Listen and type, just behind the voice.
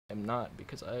am not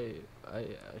because I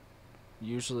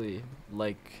usually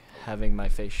like having my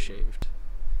face shaved,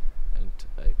 and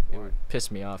it would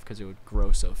piss me off because it would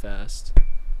grow so fast.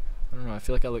 I don't know. I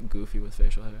feel like I look goofy with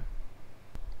facial hair.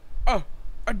 Oh,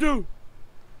 I do.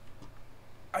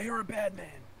 I hear a bad man.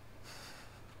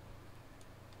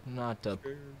 Not a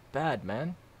bad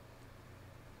man.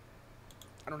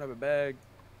 I don't have a bag.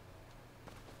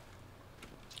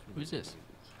 Who's this?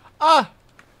 Ah!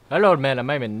 Hello, man. I'm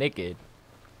even naked.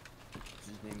 Is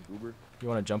his name Goober? You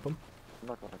want to jump him? I'm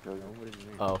not gonna kill you. What is his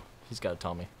name? Oh, he's got to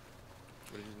tell me.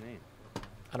 What is his name?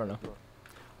 I don't know.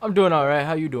 I'm doing alright.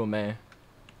 How you doing, man?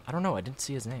 I don't know. I didn't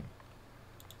see his name.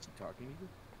 Is he talking to you?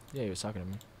 Yeah, he was talking to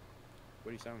me.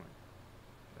 What do you sound like?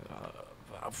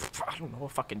 I don't know.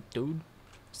 Fucking dude.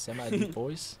 Semi-deep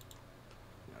voice.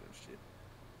 Not of shit.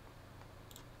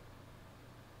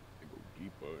 I go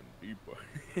deeper and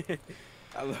deeper.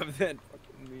 I love that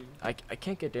fucking meme. I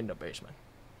can't get in the basement.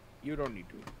 You don't need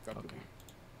to. Come to Okay.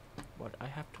 me. But I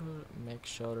have to make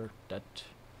sure that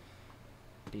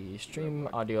the stream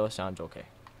audio sounds okay.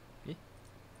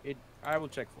 I will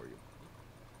check for you.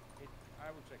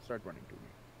 I will check. Start running to me.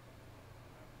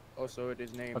 Also, it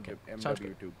is named Okay, the sounds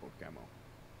good. MW2 Port Camo.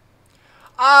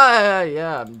 Ah,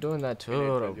 yeah, I'm doing that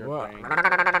too. And if you're Wha- playing,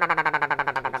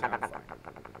 it sounds fine.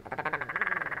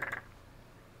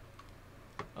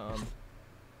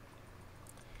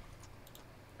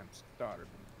 I'm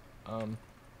starving.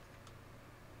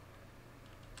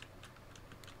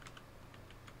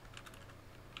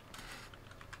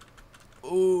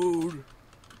 Food,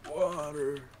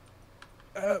 water,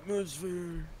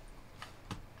 atmosphere.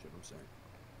 That's what I'm saying.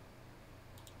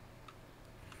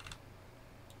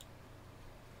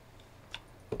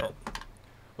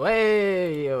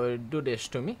 Wait, you do this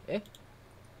to me, eh?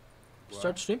 What?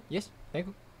 Start stream? Yes, thank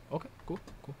you. Okay, cool.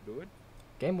 Do it.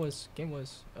 Game was,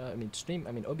 I mean stream,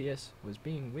 I mean OBS was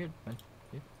being weird, man.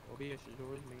 OBS is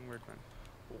always being weird, man.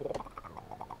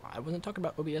 I wasn't talking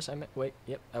about OBS, I meant, wait,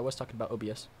 yep, I was talking about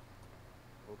OBS.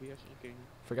 OBS is king.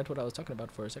 Forget what I was talking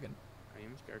about for a second. I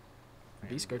am scared. I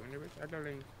Be am scared. doing it,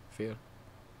 darling. Fear.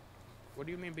 What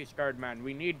do you mean be scared, man?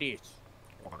 We need this.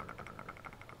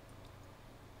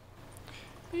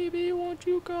 Baby, won't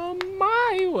you come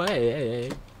my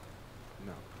way?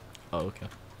 No. Oh, okay.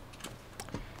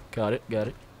 Got it.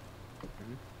 You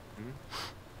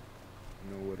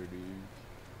know what it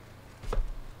is.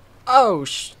 Oh,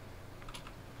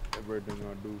 Everything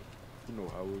I do, you know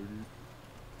how it is.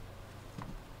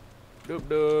 Dub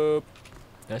dub.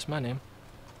 that's my name.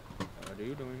 What are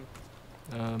you doing?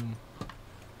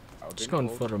 Out Just in going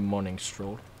cold? for a morning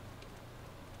stroll.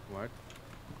 What?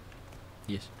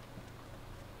 Yes.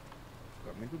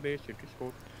 Come into base. It is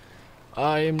cold.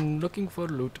 I'm looking for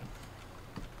loot.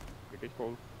 It is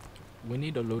cold. We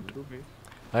need a loot. Into base.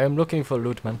 I am looking for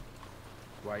loot, man.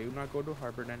 Why you not go to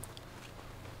harbor then?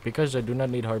 Because I do not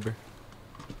need harbor.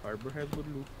 Harbor has good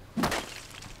loot.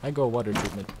 I go water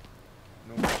treatment.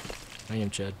 No. I am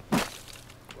Chad.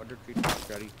 Water treatment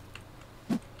study.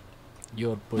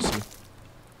 You're pussy.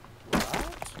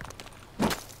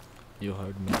 What? You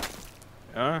heard me.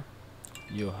 Huh?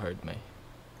 You heard me.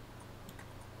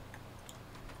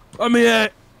 Let me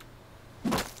at.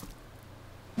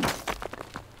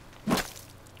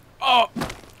 Oh.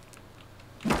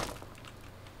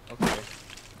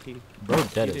 Okay. Bro,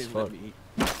 dead He as didn't let fuck. me-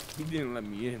 He didn't let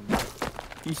me in.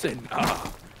 He said, nah.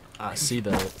 I see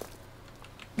that.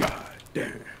 God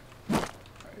damn.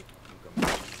 Alright, I'm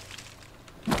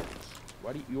coming.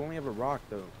 Why do you only have a rock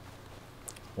though?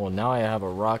 Well, now I have a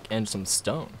rock and some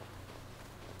stone.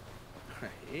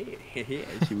 Hey,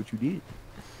 I see what you did.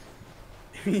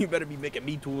 You better be making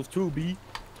me tools too, B.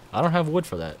 I don't have wood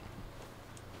for that.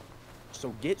 So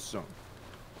get some.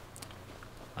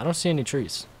 I don't see any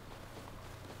trees.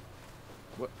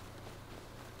 What?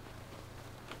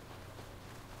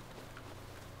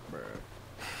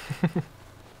 Bruh.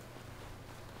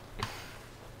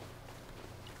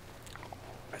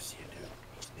 I see a dude.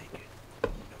 He's naked. No,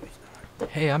 he's not.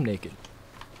 Hey, I'm naked.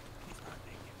 He's not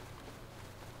naked.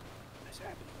 What's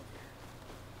happening over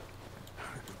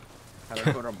here? I don't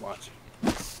know what I'm watching.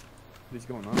 What is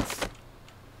going on?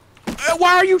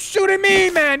 Why are you shooting me,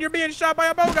 man? You're being shot by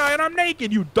a bow guy and I'm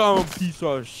naked, you dumb piece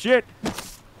of shit.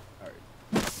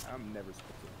 Alright. I'm never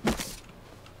supposed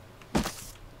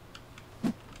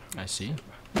to. I see.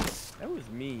 That was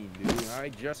mean, dude. I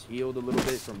just healed a little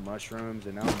bit from mushrooms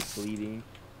and now I'm bleeding.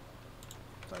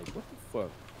 It's like, what the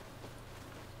fuck?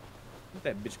 What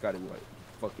that bitch got it what he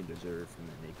fucking deserved from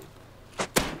the naked.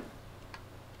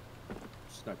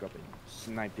 Snuck up and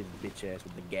sniped his bitch ass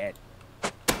with the gat.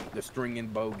 The string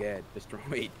and bow gat. The string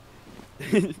wait.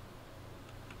 The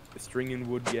string and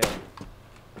wood gat.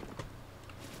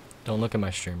 Don't look at my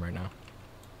stream right now.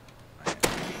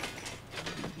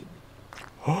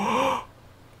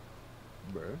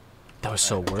 Bro. That was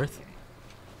so worth.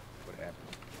 What happened?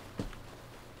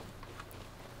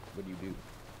 What do you do?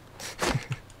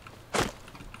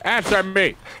 Answer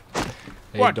me!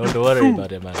 Hey, What don't you worry do?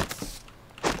 about it, man.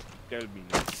 Tell me.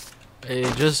 Hey,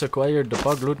 just acquired the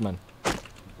bug loot, man.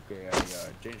 Okay, I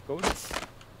changed code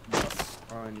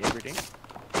on everything.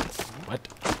 What?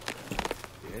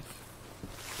 Yes.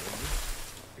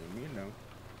 Tell me now.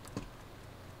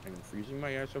 I'm freezing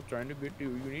my ass off trying to get you.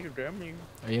 You need to tell me.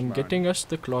 I am Come on. getting us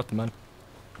the cloth, man.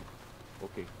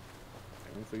 Okay.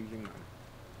 I'm freezing now.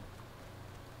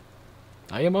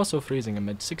 I am also freezing. I'm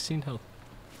at 16 health.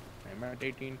 I'm at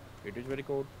 18. It is very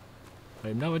cold. I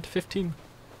am now at 15.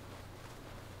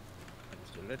 I'm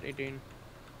still at 18.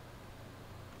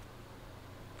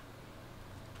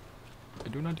 I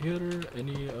do not hear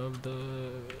any of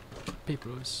the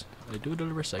papers. I do the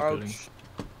recycling. Ouch.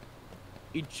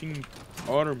 Itching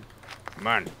arm.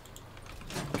 Man.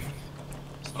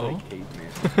 It's Oh? like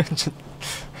caveman.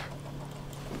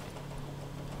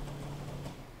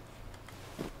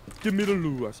 Give me the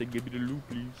loo. I said give me the loo,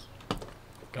 please.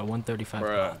 Got 135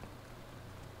 Bruh. gold.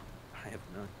 I have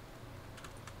none.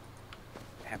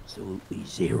 Absolutely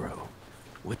zero.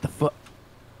 What the fuck?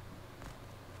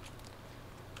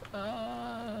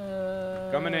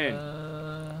 Coming in.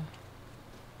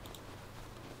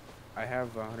 I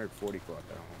have 140 cloth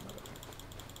at home, by the way.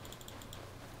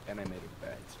 And I made it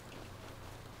bags.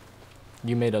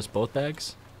 You made us both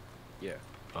bags? Yeah.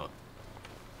 Oh.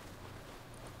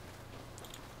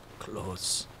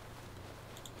 Close.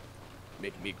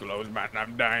 Make me close, man.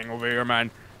 I'm dying over here,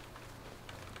 man.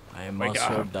 I am My also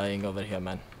God. dying over here,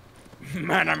 man.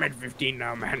 Man, I'm at 15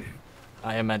 now, man.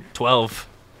 I am at 12.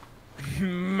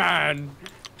 Man.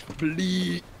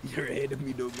 Please. You're ahead of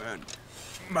me, though, man.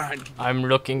 Man. I'm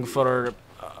looking for...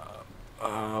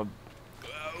 I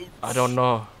don't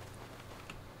know.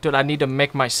 Dude, I need to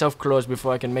make myself close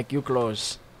before I can make you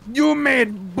close. You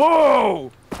made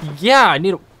bow! Yeah, I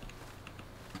need to...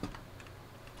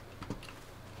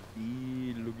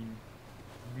 Looking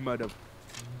mother.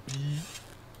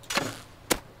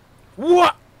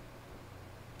 What?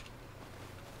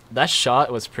 That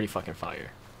shot was pretty fucking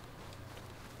fire.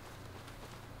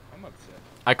 I'm upset.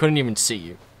 I couldn't even see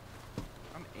you.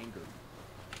 I'm angry.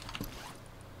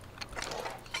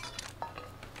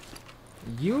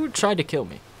 You tried to kill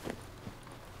me.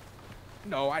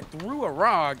 No, I threw a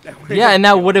rock. Yeah, and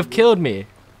that would have killed me.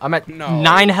 I'm at No.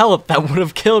 9 health. That would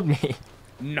have killed me.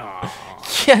 No.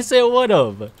 Yes, it would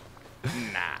have.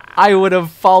 Nah. I would have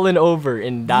fallen over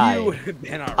and You died. would have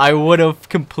been alright. I would have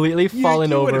completely fallen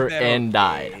you would've over been and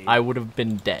died. okay. I would have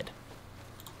been dead.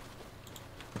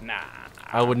 Nah.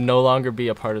 I would no longer be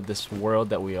a part of this world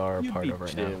that we are a You part be of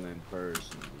right now. chilling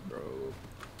personally, bro.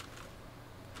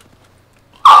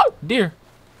 Oh, dear.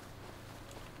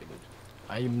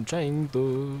 I'm trying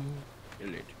to...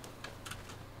 Kill it.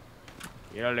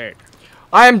 Kill it.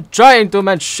 I'm trying to,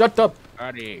 man. Shut up.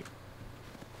 Hurry.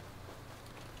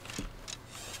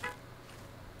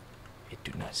 It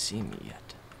do not see me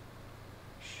yet.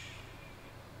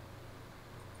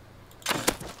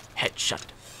 Headshot.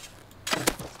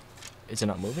 Is it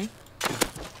not moving?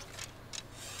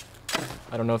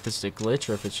 I don't know if this is a glitch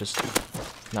or if it's just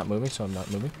not moving, so I'm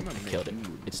not moving. I'm gonna I make killed it. you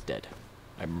move. It's dead.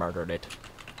 I murdered it.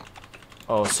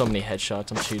 Oh, so many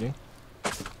headshots. I'm cheating.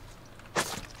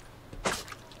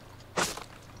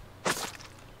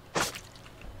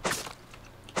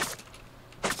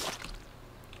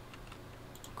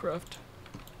 Craft.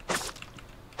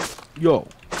 Yo.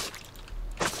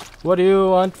 What do you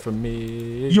want from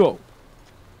me? Yo.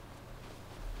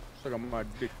 Suck on my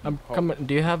dick. I'm you coming.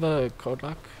 Do you have a code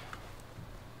lock?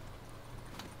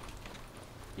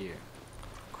 hoe. Yeah.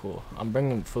 Cool. I'm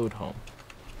bringing food home.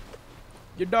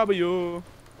 Your W.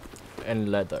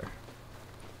 And leather.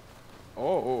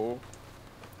 Oh.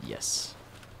 Yes.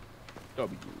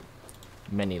 W.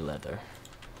 Many leather.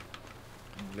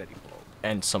 Very cold.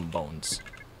 And some bones.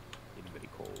 It's very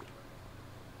cold.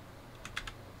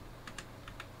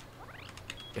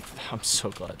 I'm so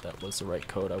glad that was the right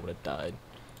code. I would have died.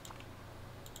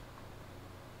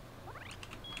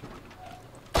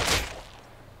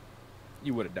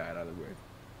 You would have died either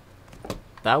way.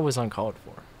 That was uncalled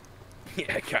for.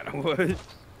 Yeah, it kind of was.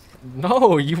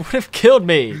 No, you would have killed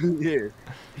me. Yeah.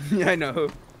 Yeah, I know.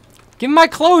 Give me my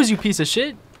clothes, you piece of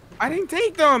shit. I didn't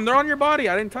take them. They're on your body.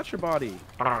 I didn't touch your body.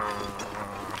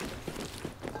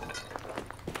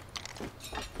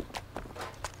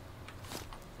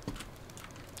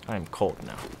 I'm cold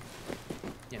now.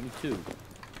 Yeah, me too.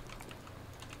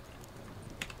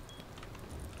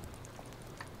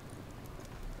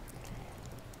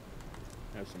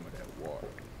 Have some of that water.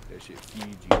 That shit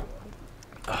feeds you.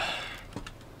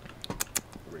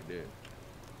 Right there.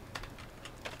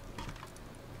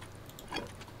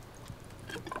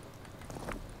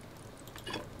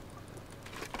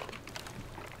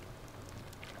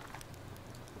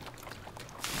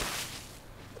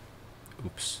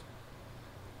 Oops.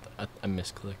 I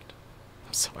misclicked.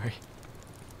 I'm sorry.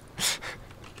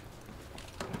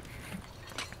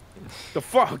 The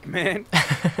fuck, man?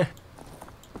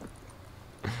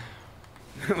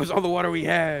 That was all the water we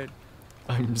had.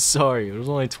 I'm sorry. It was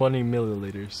only 20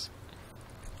 milliliters.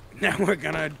 Now we're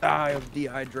gonna die of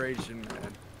dehydration,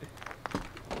 man.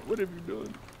 What have you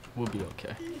done? We'll be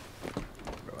okay.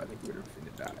 Bro, I think we're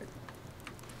finna die.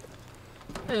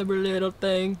 Every little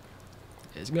thing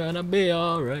is gonna be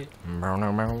alright.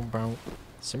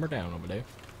 Simmer down over there.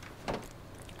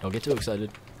 Don't get too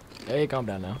excited. Hey, calm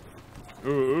down now.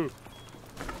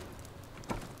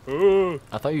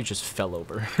 I thought you just fell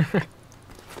over.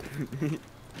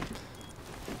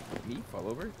 Me fall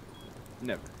over?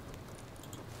 Never.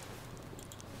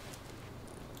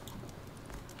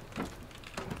 I'm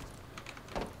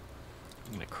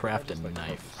gonna craft a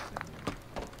knife.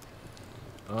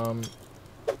 Oh.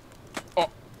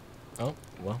 Oh,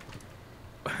 well.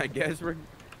 I guess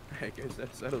that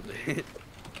settles it.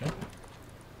 Okay.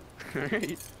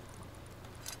 Alright.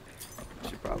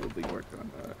 Should probably work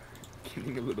on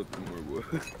getting a little bit more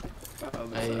wood.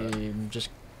 I'm just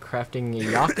crafting a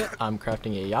yaka. I'm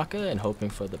crafting a yaka and hoping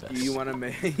for the best. You wanna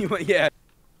make? Yeah.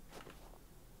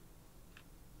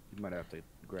 You might have to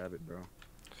grab it, bro.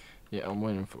 Yeah, I'm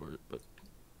waiting for it, but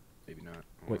Maybe not.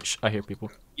 wait, I hear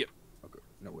people. Yep. Okay.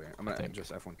 No way. I'm gonna Thank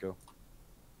just F1 kill.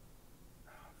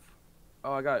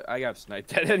 Oh, I got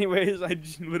sniped at anyways. I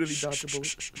just literally dodged a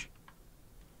bullet.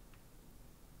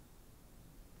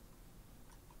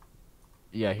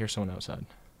 Yeah, I hear someone outside.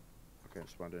 Okay,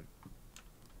 spawned in.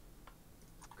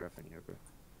 Graphing yoga.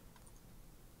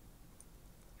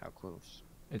 How close?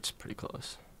 It's pretty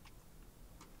close.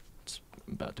 It's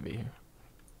about to be here.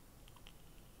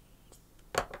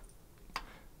 I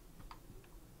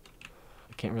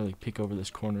can't really peek over this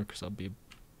corner because I'll be a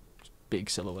big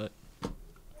silhouette.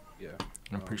 Yeah.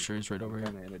 And I'm pretty sure he's right over here.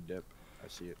 Kind of in a dip. I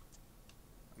see it.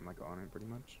 I'm like on it pretty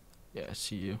much. Yeah, I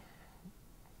see you.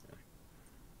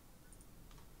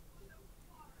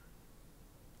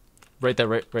 Right there,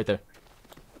 right there.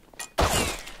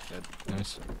 Dead.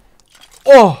 Nice.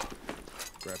 Oh!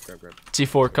 Grab.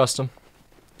 T4 custom.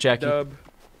 Jackie. Dub.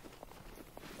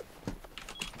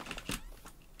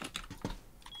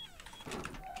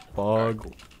 Bog.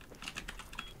 Cool.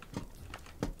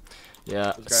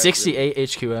 Yeah, Those guys 68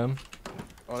 HQM.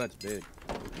 Oh, that's big.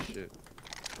 Shit.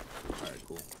 Alright,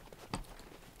 cool.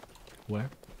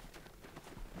 Where?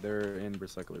 They're in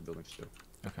recycler building still.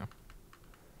 Okay.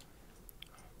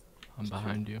 I'm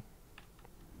behind you.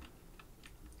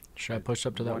 Should I push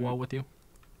up to that wall with you?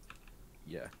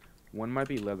 Yeah. One might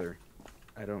be leather.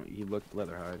 He looked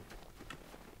leather hide.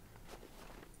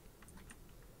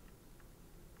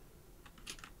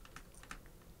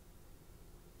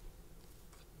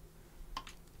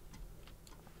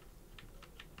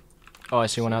 Oh, I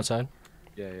see one outside.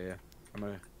 Yeah. I'm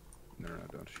gonna... No,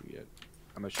 don't shoot yet.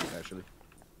 I'm gonna shoot, actually.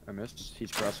 I missed.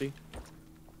 He's crossy.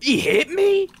 He hit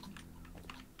me?!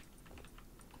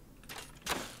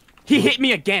 He hit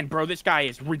me again, bro. This guy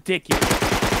is ridiculous.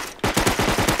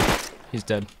 He's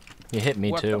dead. He hit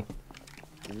me What too.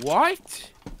 What?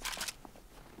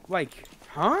 Like,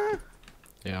 huh?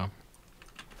 Yeah.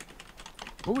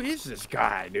 Who is this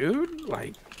guy, dude?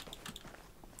 Like,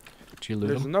 Did you loot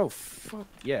there's him? no fuck.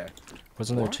 Yeah.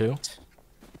 Wasn't there two?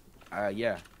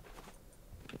 Yeah.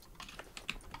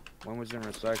 One was in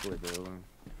recycler building.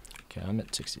 Okay, I'm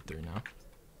at 63 now.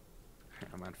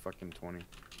 I'm at fucking 20.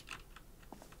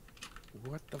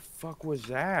 What the fuck was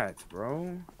that,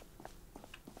 bro?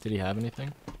 Did he have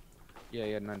anything? Yeah,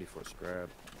 he had 94 scrap.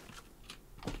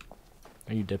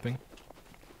 Are you dipping?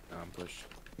 Push.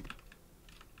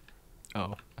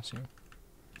 Oh, I see.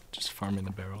 Just farming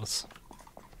the barrels.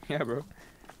 Yeah, bro.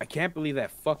 I can't believe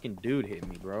that fucking dude hit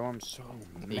me, bro. I'm so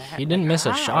mad. He didn't miss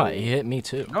a How? shot. He hit me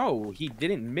too. No, he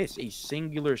didn't miss a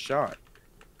singular shot.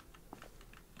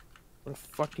 What a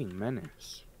fucking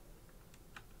menace.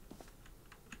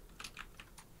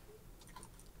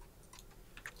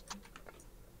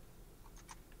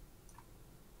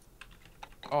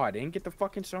 Oh, I didn't get the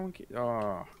fucking sewing kit.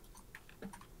 Oh.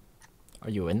 Are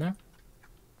you in there?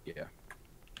 Yeah,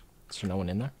 Is there no one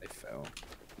in there? they fell.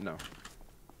 No.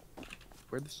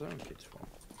 Where'd the sewing kits from?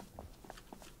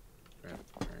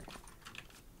 Alright.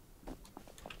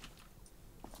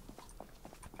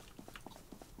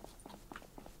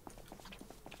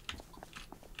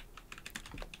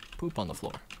 poop on the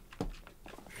floor.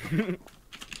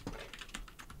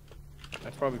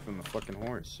 That's probably from the fucking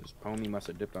horse. His pony must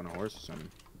have dipped on a horse or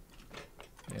something.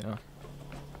 Yeah.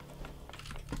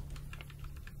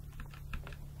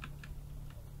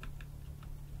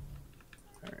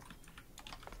 Alright.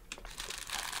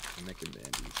 I'm making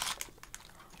bandies.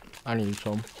 I need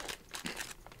some.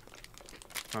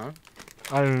 Huh?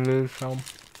 I need some.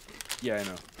 Yeah, I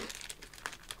know.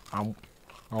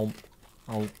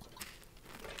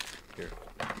 Here.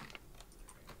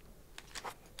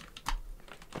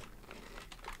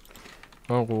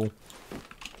 Oh, cool.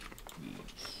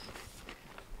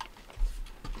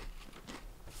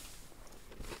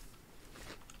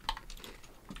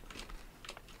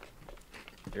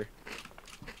 Here.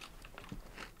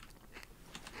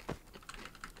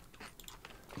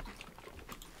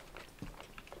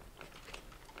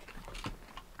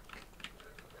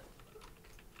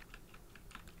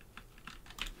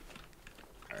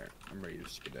 Alright, I'm ready to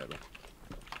skedaddle.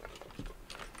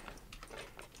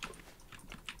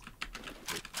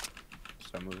 Wait,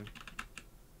 stop moving.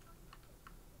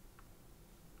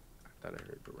 I thought I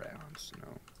heard the rat on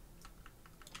snow.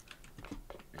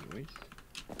 Anyways.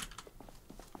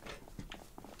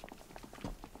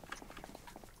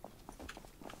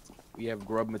 We have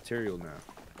grub material now.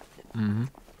 Mm-hmm.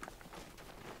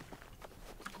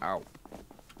 Ow.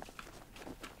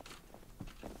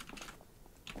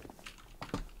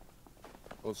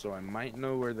 Also, I might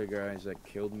know where the guys that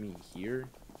killed me here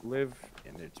live,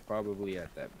 and it's probably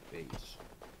at that base.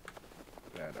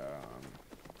 That,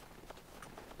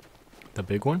 The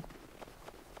big one?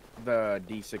 the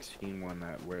D16 one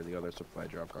that where the other supply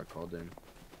drop got called in.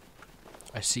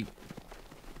 I see.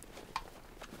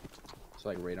 It's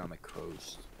like right on the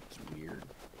coast. It's weird.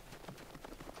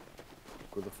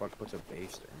 Who the fuck puts a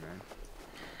base there, man?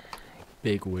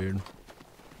 Big weird.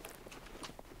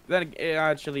 Then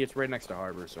actually, it's right next to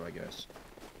harbor, so I guess.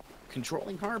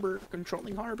 Controlling harbor,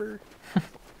 controlling harbor. Oh,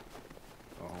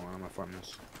 hold on, I'm gonna farm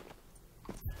this.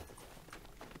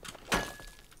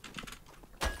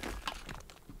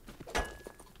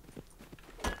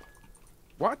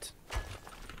 What?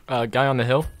 Guy on the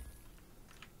hill?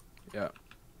 Yeah.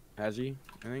 Has he?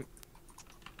 I think.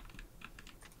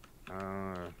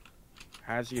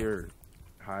 Has he or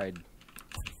hide?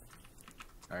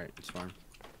 Alright, it's fine.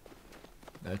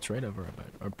 That's right over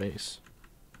our base.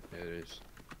 Yeah, it is.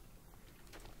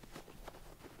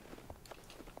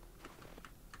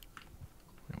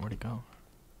 Wait, where'd he go?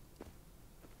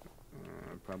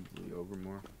 Probably over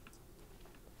more.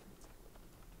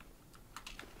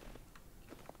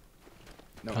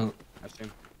 No, I see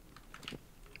him.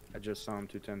 I just saw him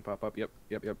 210 pop up. Yep.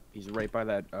 He's right by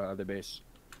that other base.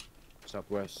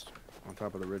 Southwest, on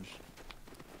top of the ridge.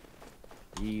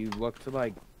 He looked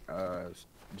like,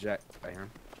 Jack. I hear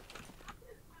him.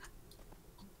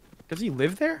 Does he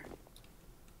live there?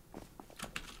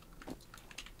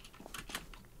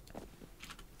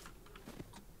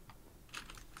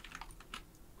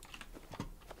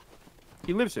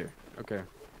 He lives here. Okay.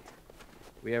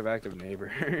 We have active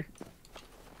neighbor.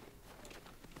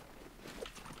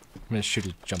 I'm gonna shoot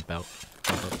his jump out.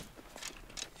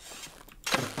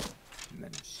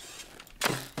 Menace.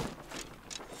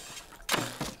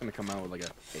 He's gonna come out with like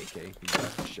a AK and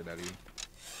blast the shit out of you.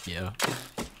 Yeah.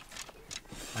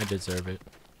 I deserve it.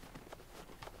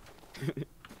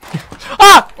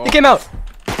 Ah! Oh. He came out!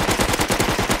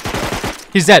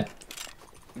 He's dead.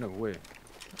 No way.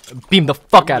 Beam the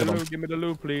fuck out of him. Give me the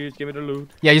loot, please. Give me the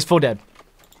loot. Yeah, he's full dead.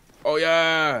 Oh,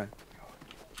 yeah.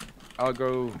 I'll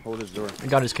go hold his door. I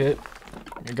got his kit.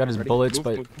 I got his Ready? bullets, Move,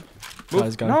 but... move. Got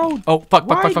his gun. No. Oh, fuck.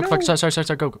 Why? Fuck. No. Sorry,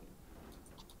 go.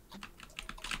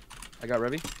 I got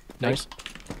Revy. Nice.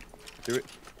 Do it.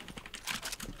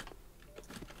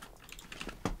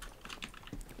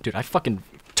 Dude, I fucking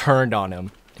turned on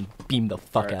him and beamed the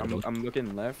fuck Alright, out of him. I'm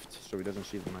looking left so he doesn't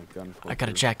see my gun. I got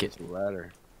a jacket. There's a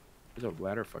ladder. There's a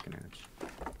ladder fucking edge.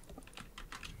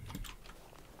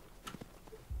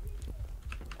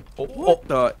 What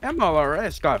the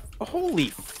MLRS got? Holy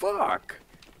fuck!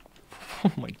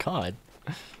 Oh my god.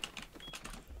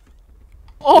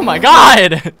 Oh my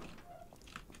god!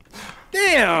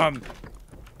 Damn!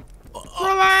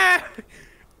 Relax!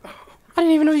 I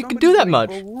didn't even know you could do that much.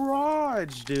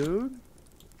 Barrage, dude.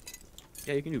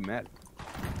 Yeah, you can do mad.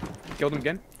 Killed him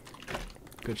again.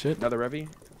 Good shit. Another Revy.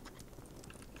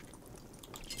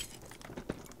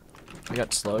 I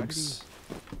got slugs.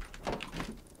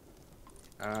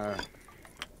 I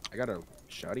got a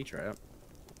shoddy trap.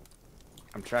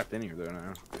 I'm trapped in here though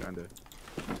now, kinda.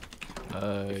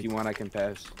 If you want, I can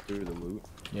pass through the loot.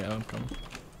 Yeah, I'm coming.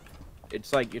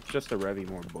 It's like, it's just a Revy,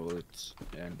 more bullets,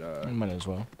 and I might as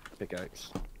well.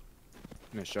 pickaxe.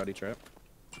 In a shoddy trap.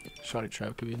 Shoddy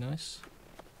trap could be nice.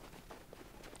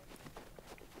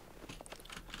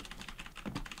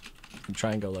 And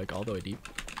try and go like all the way deep.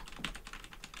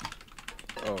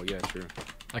 Oh yeah, true.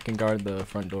 I can guard the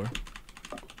front door.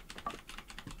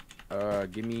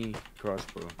 Give me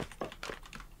crossbow.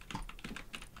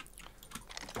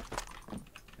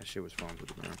 That shit was falling to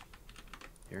the ground.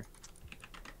 Here.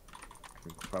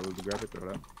 Can probably grab it, throw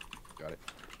it out. Got it.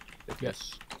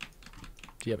 Yes.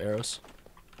 Do you have arrows?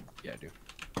 Yeah, I do.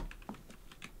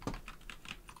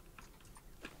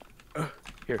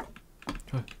 Here.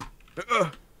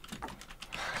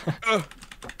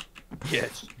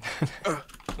 Yes.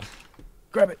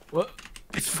 Grab it. What?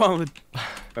 It's falling.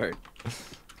 Alright.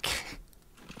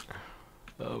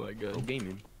 Oh my Go god.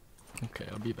 gaming. Okay,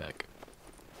 I'll be back.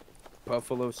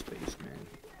 Buffalo Spaceman.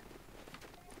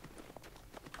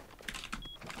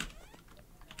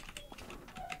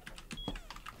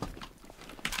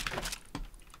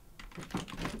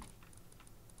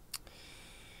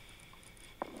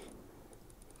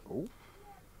 Oh.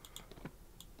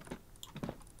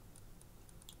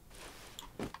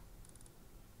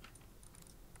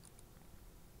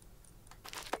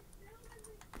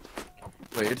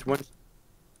 Wait, it's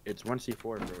one C4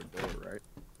 for a door, right?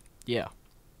 Yeah.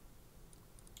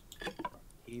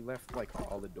 He left like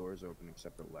all the doors open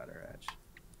except the ladder hatch.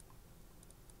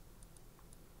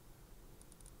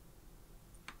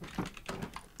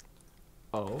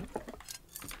 Oh.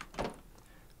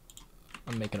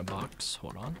 I'm making a box.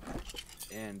 Hold on.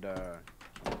 And a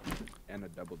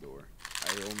double door.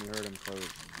 I only heard him close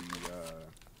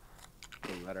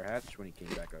the ladder hatch when he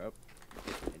came back up,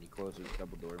 and he closed his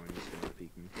double door when he was going to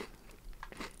peek me.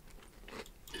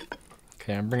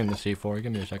 Okay, I'm bringing the C4.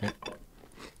 Give me a second.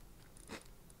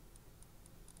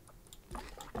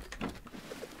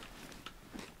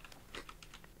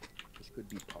 This could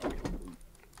be pocket loot.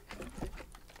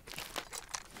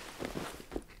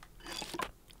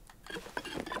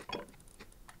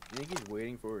 You think he's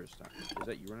waiting for his time? Is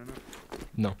that you running up?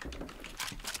 No.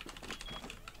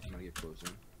 I'm gonna get close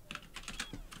in.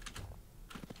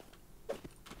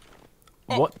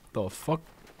 What the fuck?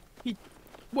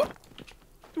 What?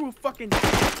 Threw a fucking.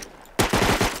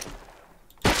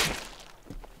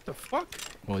 The fuck?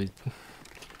 Well, he's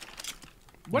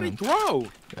What did he throw?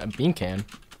 a bean can.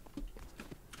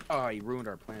 Oh, he ruined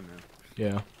our plan, man.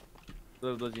 Yeah.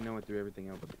 Little does he know it threw everything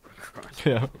out but the cross.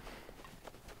 Yeah.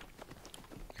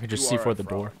 I could just You see are for a the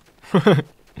fraud. door.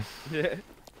 Yeah.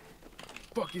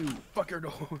 Fuck you. Fuck your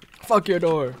door. Fuck your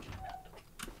door.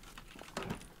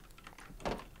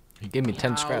 He gave me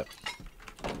 10 Out. scrap.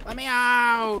 Let me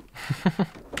out.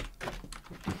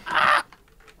 Ah!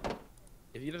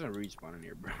 If he doesn't respawn in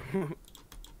here, bro.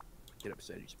 Get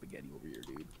upset, you spaghetti over here,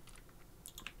 dude.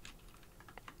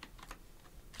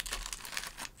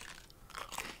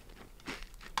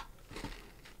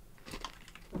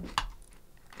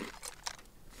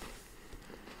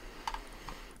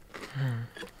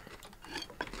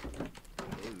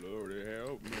 Oh Lord,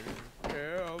 help me,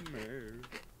 help me.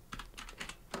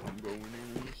 I'm going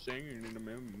in singing in the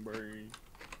membrane.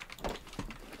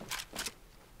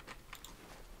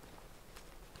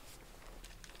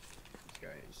 This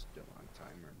guy is still on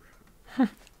timer, bro.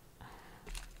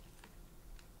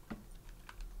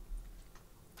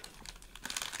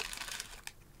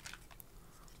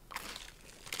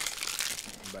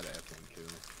 I'm about to F1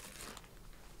 kill.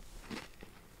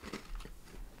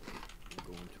 I'm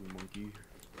going to monkey.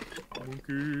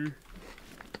 Monkey.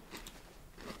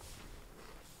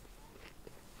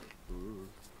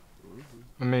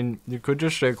 I mean, you could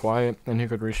just stay quiet and he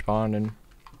could respawn and...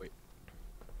 Wait.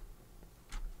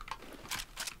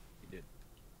 He did.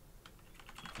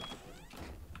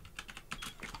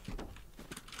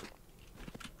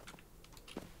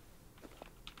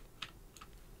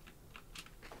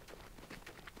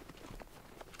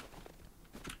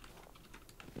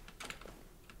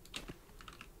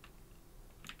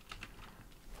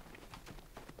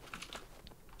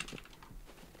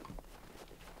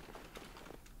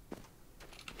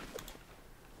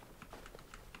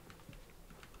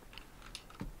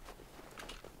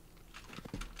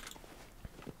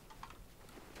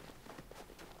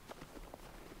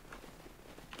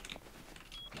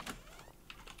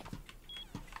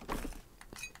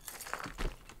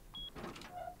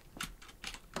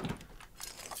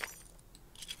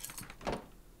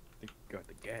 Got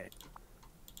the gat.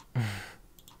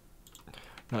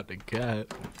 Not the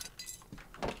cat.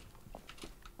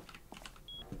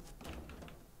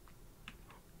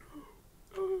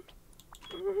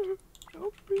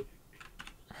 Help me.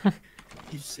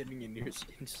 He's sitting in here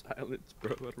in silence,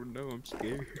 bro. I don't know. I'm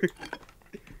scared.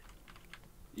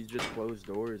 He's just closed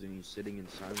doors and he's sitting in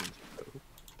silence,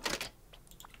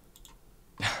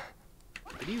 bro.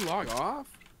 Did he log off?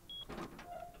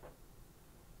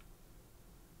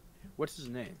 What's his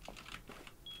name?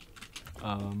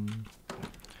 I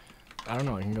don't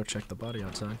know. I can go check the body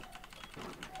outside.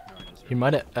 No, He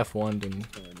might have F1'd and.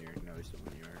 still in here. No, he's still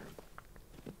in the yard.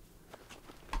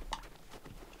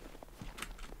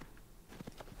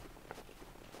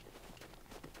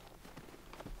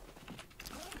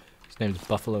 His name's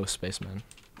Buffalo Spaceman.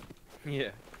 Yeah.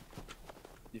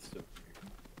 He's still here.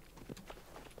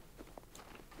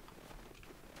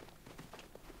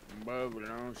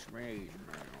 Buffalo Spaceman.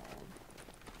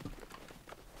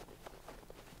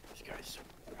 This guy's so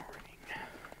boring.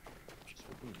 Just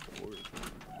open the doors,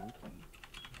 monkey.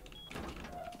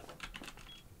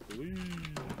 Please.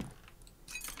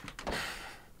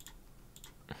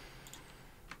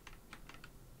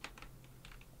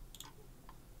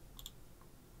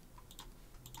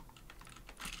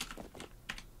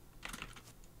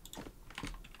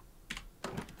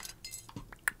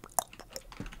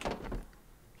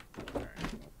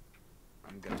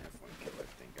 I'm gonna have one kill, I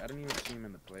think. I don't even see him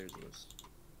in the players list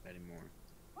anymore.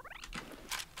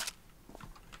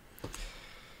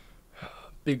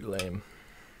 Big lame.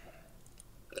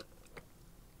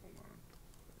 Hold on.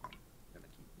 I'm gonna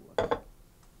keep looking.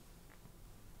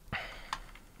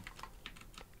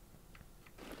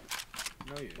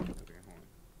 No, you didn't. Okay, hold on.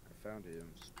 I found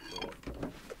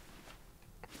him.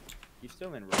 He's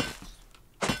still in roads.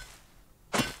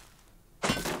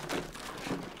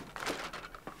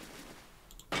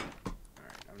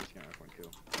 Alright, I'm just gonna have one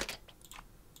kill.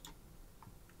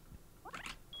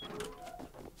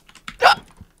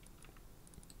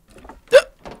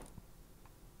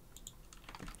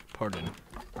 Pardon.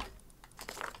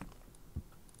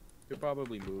 He'll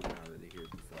probably move now that he hears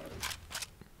the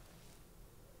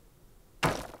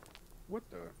fire. What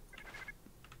the?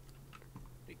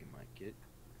 Taking my kit.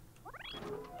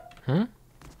 Huh?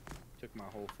 Took my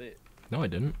whole fit. No, I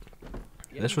didn't.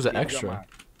 Yeah, This was an you got extra.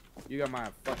 You got my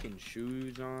fucking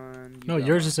shoes on. No,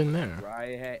 yours is in there.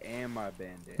 Riot hat and my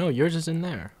bandana. No, yours is in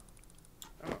there.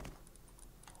 Oh,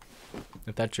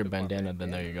 If that's your Took my bandana,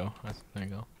 then there bandana. you go. There you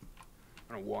go.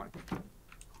 I don't want it.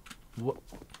 What?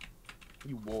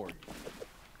 You wore it.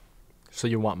 So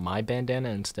you want my bandana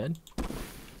instead?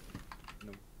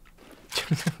 No.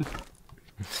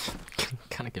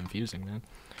 Kind of confusing, man.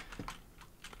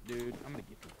 Dude, I'm gonna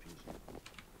get confused.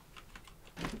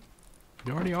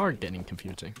 You already are getting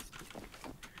confusing.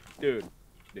 Dude,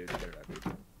 shut it up,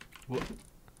 dude. What?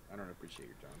 I don't appreciate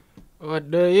your time.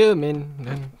 What do you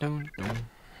mean? Don't.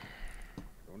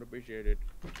 Don't appreciate it.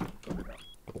 Cut it out.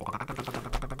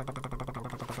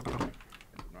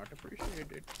 Not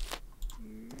appreciate it.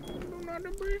 Do not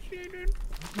appreciate it.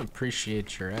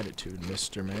 Appreciate your attitude,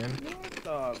 Mr. Man. What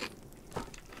the?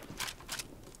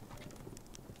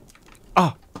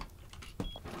 Ah!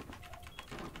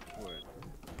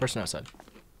 What? Person outside.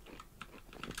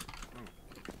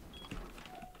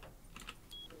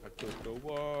 I took the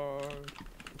walk.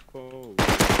 Oh.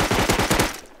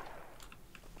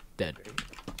 Dead. Okay.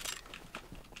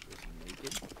 Was he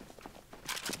naked?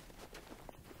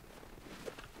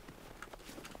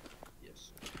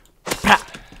 Yes. Pa!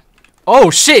 Oh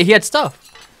shit, he had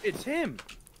stuff! It's him!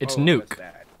 It's Oh, Nuke. That's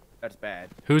bad. That's bad.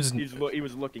 Who's... He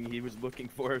was looking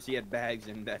for us. He had bags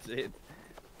and that's it.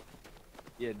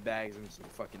 He had bags and some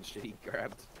fucking shit he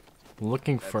grabbed.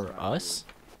 looking That's for not us?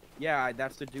 Yeah,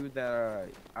 that's the dude that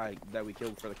that we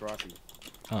killed for the crossing.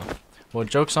 Oh. Well,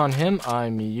 joke's on him.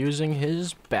 I'm using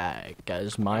his bag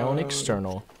as my own Oh.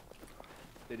 external.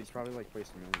 Dude, he's probably like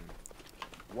placed a million.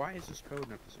 Why is this code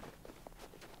not the same?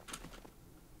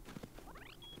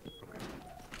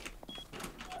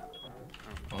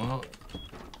 Oh.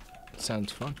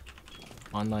 Sounds fun.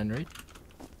 Online raid?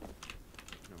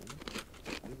 No.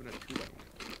 Moving at 2 by 1.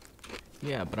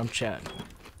 Yeah, but I'm Chad.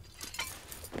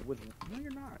 No,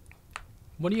 you're not.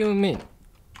 What do you mean?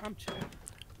 I'm Chad.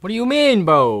 What do you mean,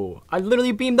 bro? I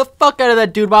literally beamed the fuck out of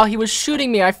that dude while he was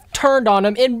shooting me. I turned on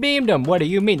him and beamed him. What do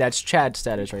you mean? That's Chad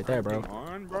status right there, bro. Come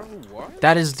on, bro. What?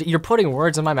 That is, you're putting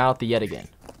words in my mouth yet again.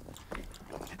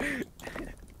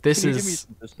 This Can you give me is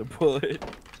just a bullet?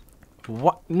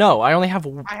 what? No, I only have.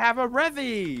 I have a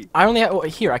Revy. I only have.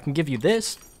 Here, I can give you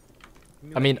this. Give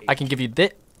me I mean, like I can give you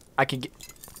this. I can get.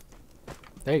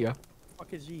 There you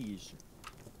Fuck is these?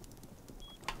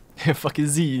 go. Fuck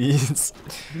is these?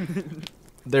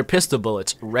 They're pistol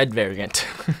bullets, red variant.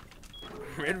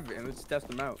 Red van. Let's test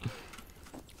them out.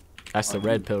 That's the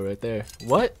red pill right there.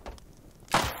 What?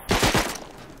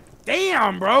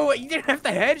 Damn, bro. You didn't have to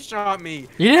headshot me.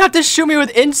 You didn't have to shoot me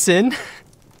with ensign.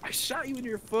 I shot you in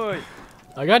your foot.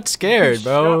 I got scared,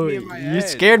 bro. shot me in my You head.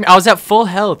 scared me. I was at full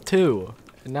health too.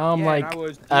 And now I'm Yeah, like and I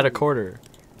was at a too. quarter.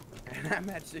 And I'm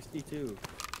at 62.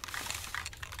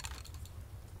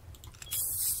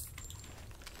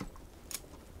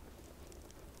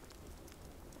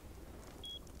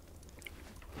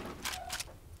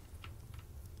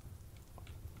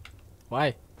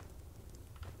 Why?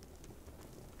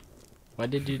 Why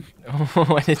did you?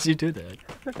 Why did you do that?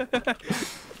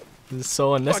 This is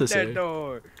so Fuck unnecessary. that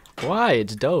door. Why?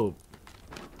 It's dope.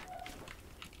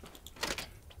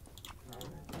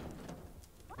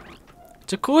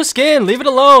 It's a cool skin. Leave it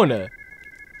alone.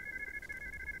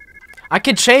 I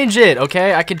can change it.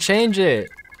 Okay, I can change it.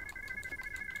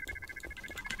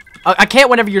 I can't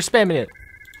whenever you're spamming it.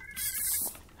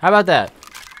 How about that?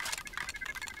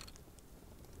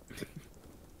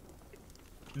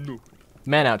 No.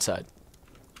 Man outside.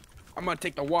 I'm gonna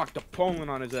take the walk to Poland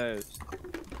on his ass.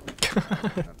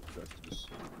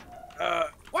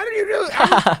 Why did you do it?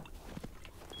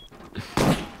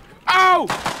 Ow!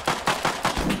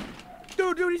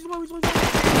 Dude, he's low,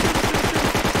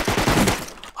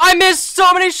 I missed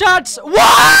so many shots.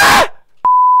 What?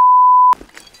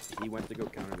 He went to go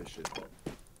counter this shit. So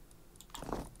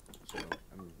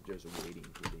I'm just waiting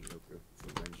for the Yoka for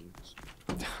vengeance.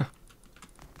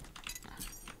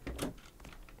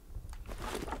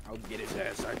 I'll get his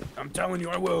ass. I'm telling you,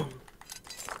 I will.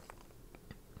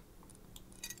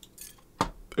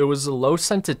 It was a low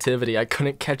sensitivity. I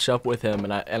couldn't catch up with him,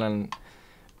 and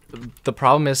the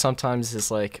problem is sometimes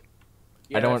is like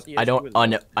I don't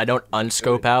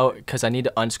unscope out because I need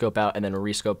to unscope out and then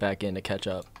rescope back in to catch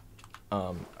up.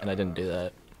 And I didn't do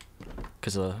that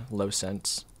because of low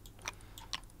sense.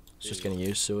 It's just getting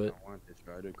used to it. I want this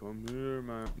guy to come here,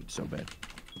 man. It's so bad.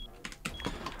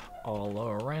 All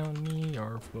around me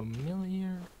are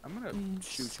familiar. I'm gonna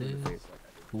shoot you in the face like I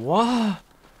did. What?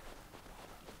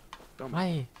 Dumb.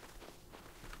 I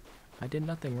did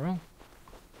nothing wrong.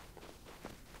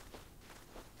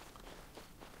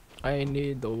 I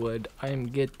need the wood. I am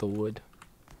get the wood.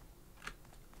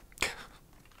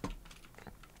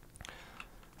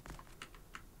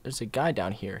 There's a guy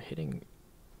down here hitting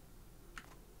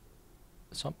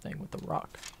something with a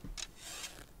rock.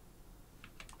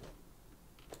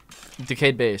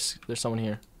 Decayed base. There's someone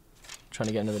here trying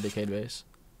to get into the decayed base.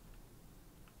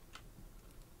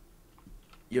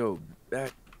 Yo,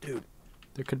 that dude.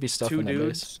 There could be stuff Two in that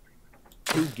dudes,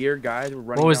 base. 2 geared guys were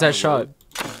running. What was down that the shot? road.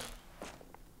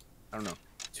 I don't know.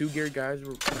 2 geared guys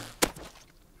were.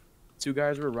 2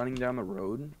 guys were running down the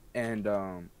road, and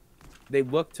they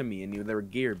looked to me and knew they were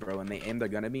geared, bro, and they aimed a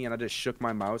gun at me, and I just shook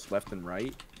my mouse left and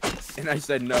right, and I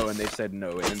said no, and they said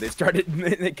no, and they started.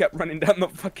 They kept running down the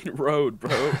fucking road,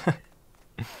 bro.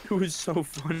 It was so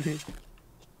funny.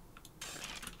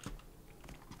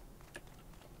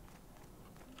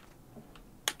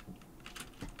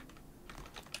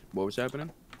 What was happening?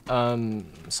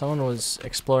 Someone was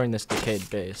exploring this decayed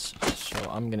base, so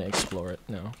I'm gonna explore it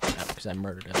now because I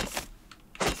murdered it.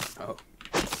 Oh.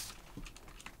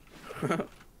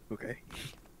 Okay.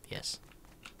 Yes.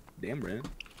 Damn,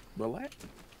 Brandon. Relax.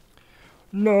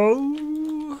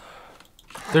 No.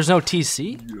 There's no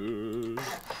TC? Yeah.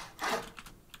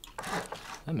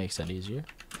 That makes that easier.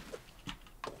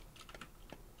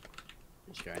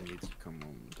 This guy needs to come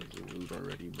home and take the loot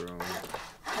already, bro.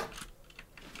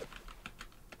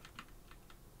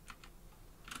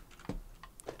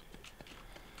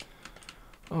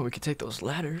 Oh, we could take those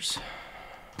ladders.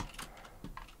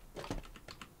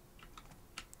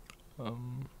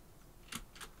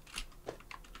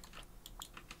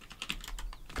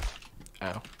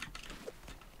 Ow.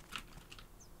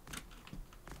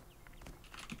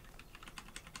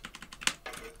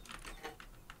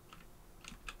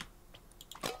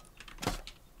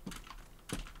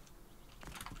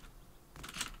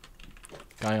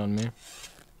 Guy on me.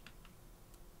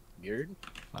 Geared?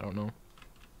 I don't know.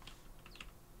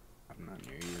 I'm not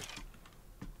near you.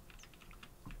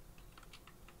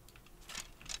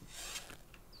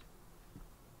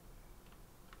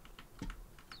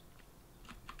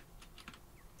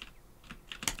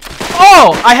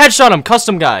 Oh! I headshot him!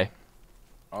 Custom guy.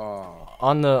 Oh,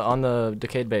 On the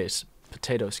decayed base.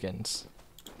 Potato skins.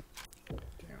 damn.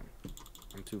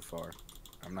 I'm too far.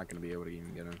 I'm not gonna be able to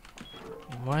even get him.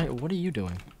 Why? What are you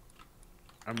doing?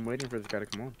 I'm waiting for this guy to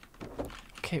come home.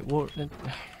 Okay, well,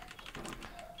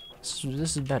 this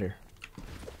is better.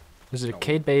 There's a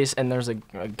decayed base and there's a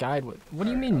guide with. What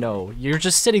do you mean no? You're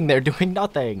just sitting there doing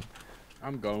nothing.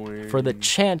 I'm going. For the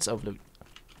chance of the.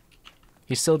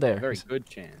 He's still there. Very good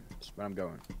chance, but I'm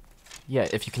going. Yeah,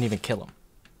 if you can even kill him.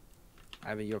 I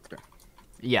have a yoke.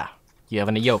 Yeah, you have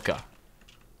an Ayoka.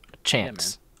 A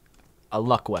chance. A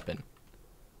luck weapon.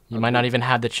 You might not even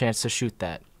have the chance to shoot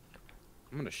that.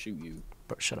 I'm gonna shoot you.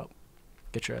 Bro, shut up.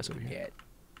 Get your ass over here. Yeah,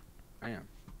 I am.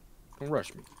 Don't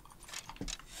rush me.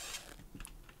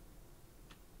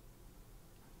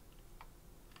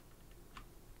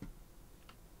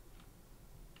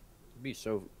 It'd be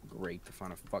so great to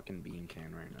find a fucking bean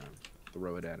can right now.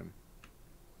 Throw it at him.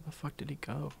 Where the fuck did he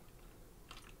go?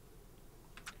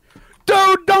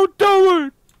 Dude, don't do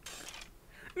it!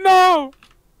 No!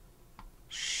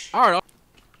 Alright.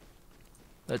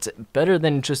 That's it. Better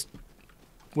than just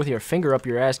with your finger up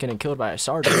your ass getting killed by a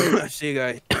sergeant. See you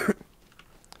guys.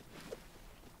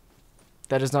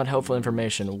 That is not helpful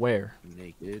information. Where?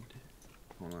 Naked.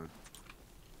 Hold on.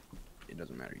 It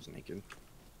doesn't matter, he's naked.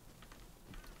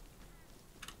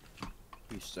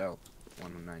 He's south,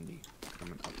 190,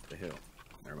 coming up the hill.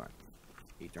 Never mind.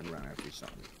 He turned around after he saw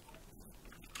me.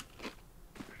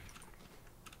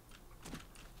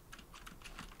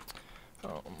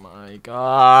 Oh my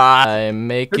god. I'm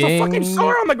making... There's a fucking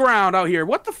sword on the ground out here.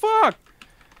 What the fuck?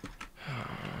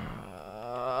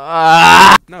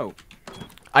 No.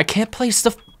 I can't place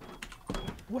the...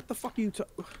 What the fuck are you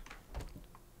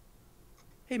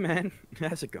Hey man,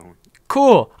 how's it going?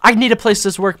 Cool. I need to place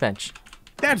this workbench.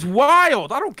 That's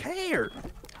wild. I don't care.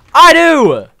 I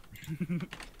do!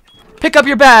 Pick up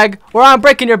your bag, or I'm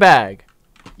breaking your bag.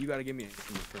 You gotta give me a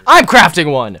first. I'm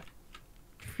crafting one.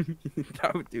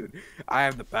 No, dude. I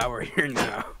have the power here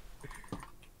now.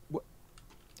 What?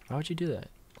 Why would you do that?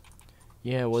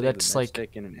 Yeah, well, Save that's the like...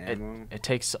 medstick and an ammo. It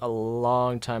takes a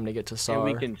long time to get to SAR. And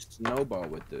we can snowball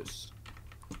with this.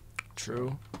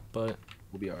 True, but...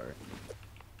 We'll be alright.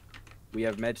 We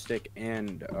have medstick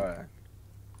and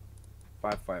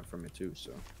 5.5 from it too,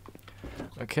 so...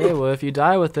 Okay, well, if you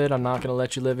die with it, I'm not gonna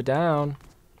let you live it down.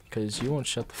 Because you won't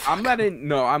shut the fuck I'm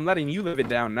letting you live it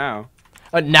down now.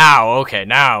 Now, okay,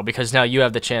 now. Because now you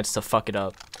have the chance to fuck it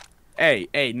up. Hey,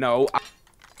 no.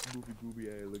 Goofy, goofy,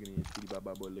 hey, look at me. Speedy bop,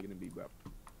 bop, boy, look at me, bop.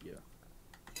 Yeah.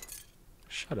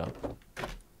 Shut up.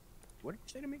 What did you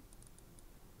say to me?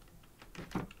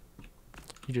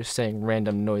 You're just saying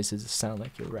random noises that sound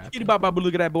like you're rapping. Speedy bop, bop, boy,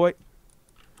 look at that boy.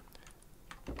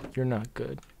 You're not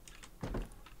good.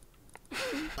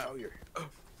 Out here.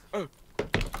 I'm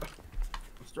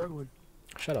struggling.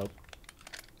 Shut up.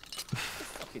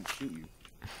 I can shoot you.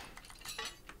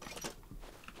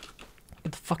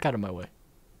 Get the fuck out of my way.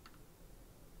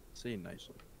 Say it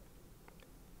nicely.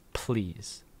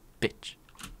 Please. Bitch.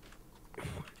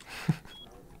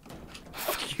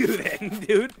 Fuck you then,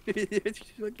 dude.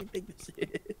 Fucking take this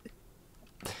shit.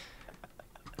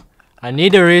 I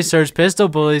need to research pistol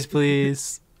bullies,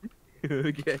 please.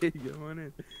 Okay, go on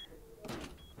in.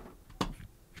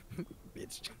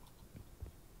 Bitch.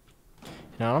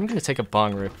 Now I'm gonna take a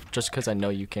bong rip just because I know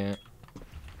you can't.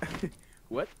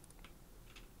 What?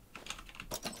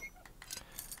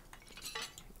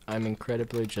 I'm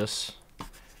incredibly just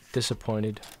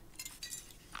disappointed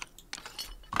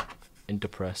and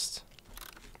depressed.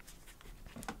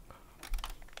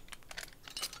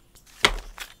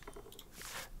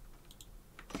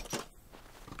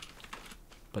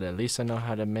 But at least I know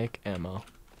how to make ammo.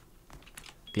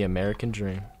 The American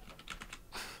dream.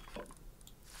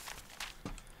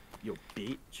 Yo,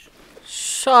 bitch.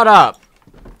 Shut up!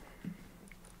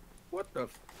 What the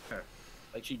f?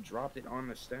 Like she dropped it on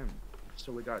the stem,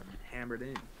 so it got hammered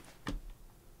in.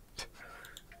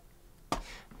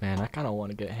 Man, I kind of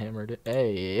want to get hammered.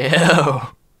 Hey, ew.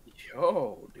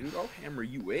 Yo, dude, I'll hammer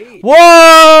you in.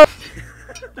 Whoa!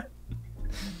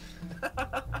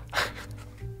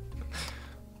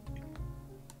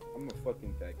 I'm a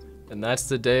fucking tech. And that's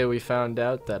the day we found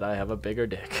out that I have a bigger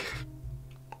dick.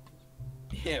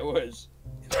 Yeah, it was.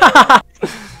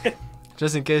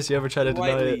 Just in case you ever try to deny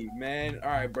it. Slightly, man. All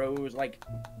right, bro. It was like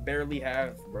barely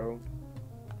half, bro.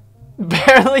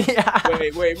 Barely half.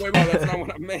 Wait, bro. That's not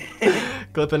what I meant.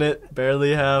 Clipping it.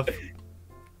 Barely half.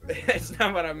 That's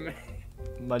not what I meant.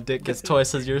 My dick gets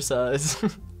twice as your size.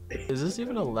 Is this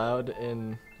even allowed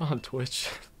on Twitch?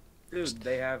 Dude,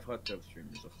 they have hot tub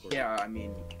streamers, of course. Yeah, I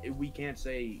mean, we can't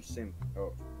say simp.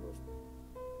 Oh, well,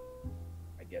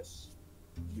 I guess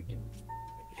we can.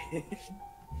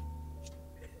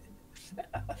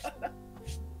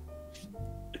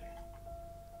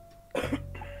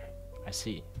 I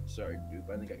see. Sorry, dude,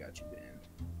 but I think I got you banned.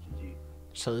 GG.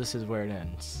 So this is where it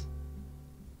ends.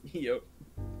 Yep.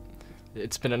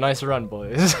 It's been a nice run,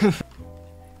 boys. You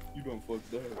done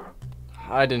fucked up.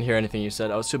 I didn't hear anything you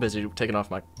said. I was too busy taking out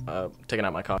my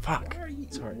coffee. Fuck. Why are you?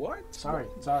 Sorry. What? Sorry.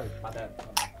 My bad.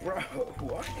 Bro,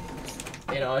 what?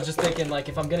 You know, I was just thinking, like,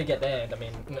 if I'm gonna get banned, I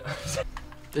mean...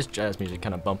 This jazz music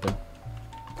kind of bumping.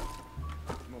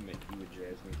 I'm gonna make you a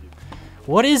jazz music.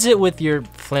 What is it with your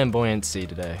flamboyancy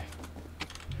today?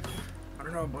 I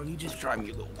don't know, bro. You just drive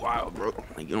me a little wild, bro.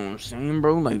 Like, you know what I'm saying,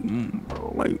 bro? Like,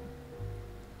 bro, like.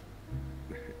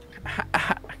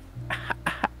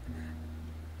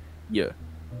 Yeah.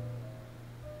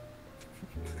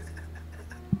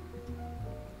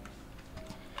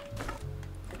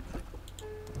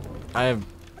 I have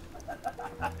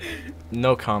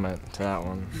no comment to that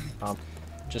one. I'm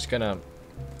just gonna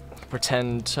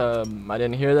pretend I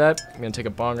didn't hear that. I'm gonna take a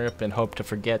bong rip and hope to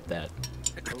forget that.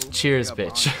 Cheers,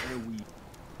 bitch.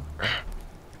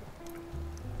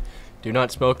 Do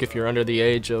not smoke if you're under the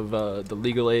age of the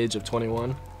legal age of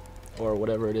 21, or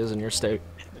whatever it is in your state.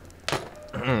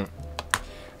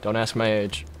 Don't ask my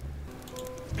age.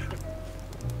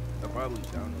 I probably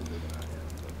sound older than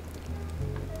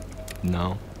I am.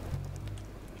 No.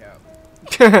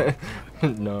 Cap.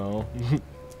 No.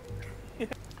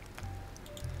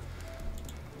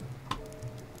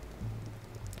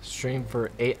 Stream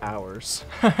for 8 hours.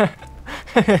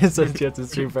 It says you have to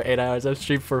stream for 8 hours. I've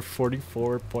streamed for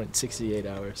 44.68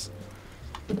 hours.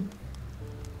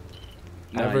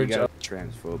 Nah, Average you got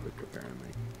transphobic apparently.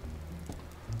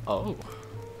 Oh.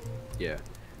 Yeah.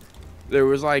 There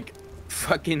was like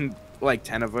fucking like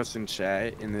 10 of us in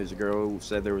chat, and this girl who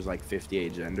said there was like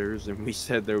 58 genders, and we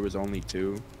said there was only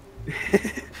 2.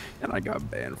 And I got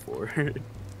banned for it.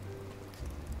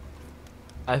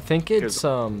 I think it's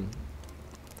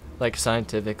like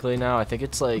scientifically now, I think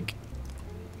it's like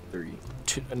 3.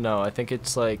 no, I think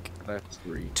it's like That's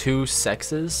 3. 2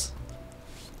 sexes.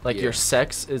 Like Yeah. your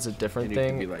sex is a different And you can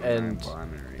thing, be, like, and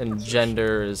non-binary and and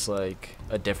gender is like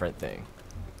a different thing.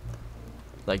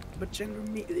 Like But gender,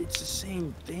 it's the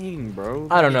same thing, bro.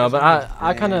 I don't know, Like, but it's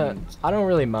I kind of different. I don't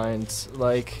really mind.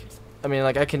 Like I mean,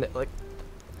 like I can like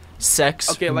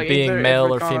sex Okay, like being if they're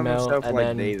male or calling female, themselves, and like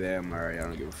then they them, alright, I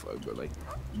don't give a fuck. But like,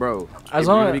 bro, As if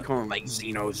long you're as- gonna be calling like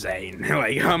Xenozane,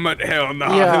 like how much hell no?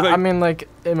 yeah, Like, I mean, like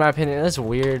in my opinion, that's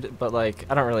weird, but like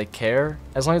I don't really care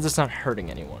as long as it's not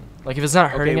hurting anyone. Like if it's not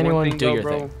hurting one anyone, thing do though, your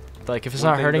bro, thing. Like if it's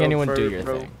one not thing hurting though, anyone, do fur- your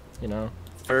bro. thing. You know.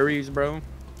 furries, bro,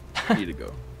 need to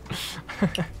go.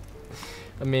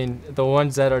 I mean, the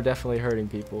ones that are definitely hurting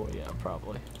people, yeah,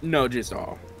 probably. No, just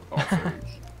all furries.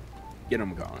 Get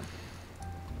them gone.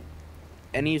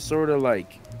 Any sort of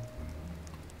like,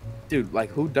 dude,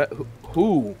 like who does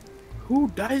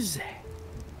that?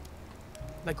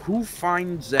 Like who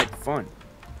finds that fun?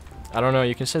 I don't know.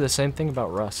 You can say the same thing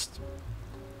about Rust.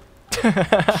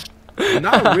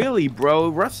 Not really, bro.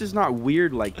 Rust is not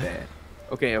weird like that.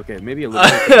 Okay, maybe a little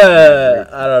bit.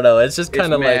 I don't know. It's just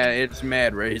kind of like it's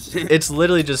mad racing. it's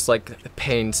literally just like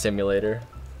pain simulator.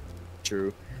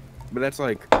 True, but that's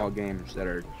like all games that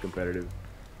are competitive.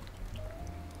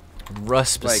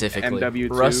 Rust specifically. MW2?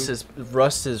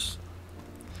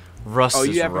 Rust Oh,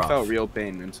 is you haven't rough. felt real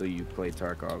pain until you play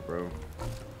Tarkov, bro.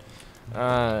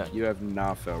 You have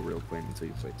not felt real pain until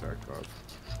you play Tarkov.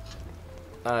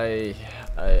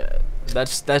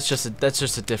 that's just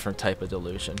a different type of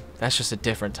delusion. That's just a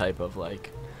different type of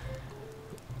like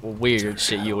weird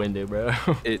shit you into, bro.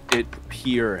 It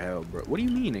pure hell, bro. What do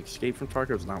you mean? Escape from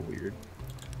Tarkov is not weird.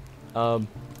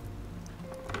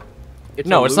 It's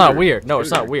no, a it's not looter weird. No,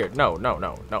 it's not shooter. weird. No,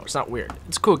 it's not weird.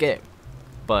 It's a cool game,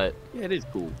 but Yeah, it is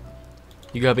cool.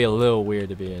 you gotta be a little weird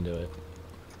to be into it.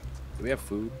 Do we have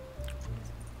food?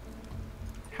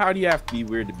 How do you have to be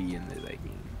weird to be into that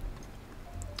game?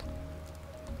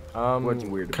 What's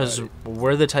weird about Because it?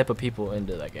 we're the type of people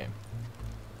into that game,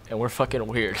 and we're fucking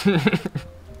weird.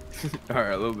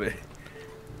 Alright, a little bit.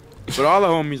 But all the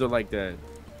homies are like that.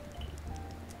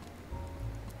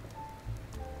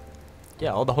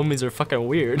 Yeah, all the homies are fucking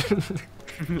weird.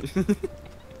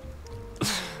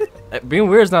 Being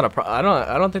weird is not a I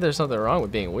don't think there's something wrong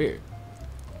with being weird.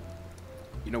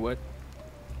 You know what?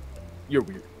 You're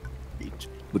weird, bitch.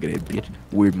 Look at that bitch.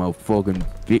 Weird motherfucking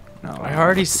bitch. No, I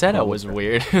already said I was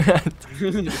weird. Nah,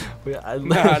 I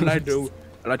like to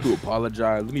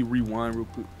apologize. Let me rewind real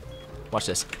quick. Watch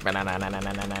this.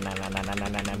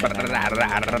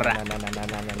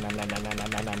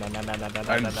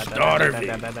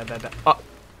 Oh,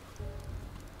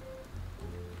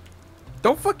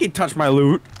 Don't fucking touch my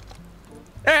loot.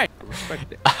 Hey,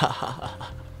 respect it.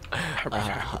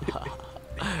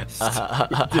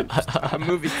 Stop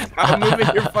moving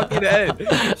your fucking head.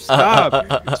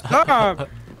 Stop.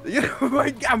 You know,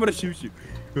 like, I'm gonna shoot you.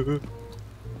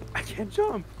 I can't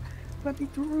jump. Let me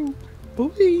through,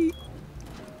 please.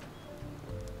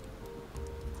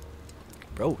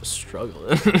 bro was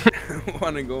struggling. I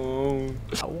wanna go home.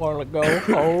 I wanna go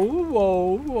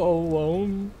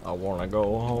home. I wanna go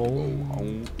Go home.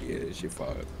 home. Yeah, shit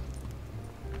fire.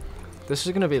 This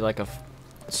is gonna be like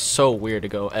so weird to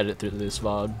go edit through this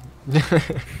VOD.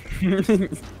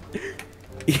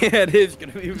 Yeah, it is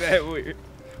gonna be that weird.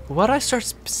 Why'd I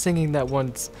start singing that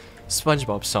one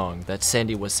SpongeBob song that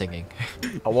Sandy was singing?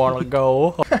 I wanna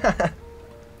go.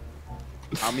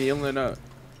 I'm yelling up.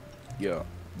 Yeah,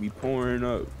 we pouring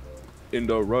up. In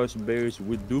the rust bears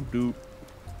with doop doop.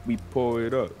 We pour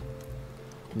it up.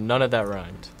 None of that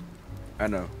rhymed. I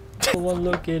know. No one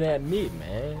looking at me,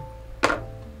 man.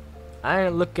 I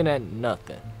ain't looking at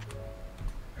nothing.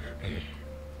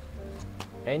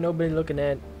 Ain't nobody looking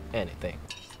at anything.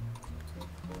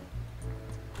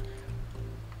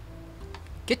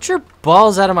 Get your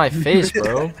balls out of my face,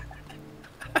 bro.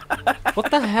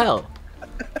 What the hell?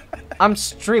 I'm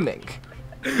streaming.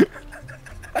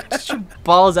 Get your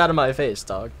balls out of my face,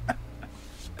 dog.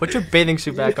 Put your bathing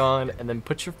suit back on and then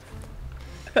put your...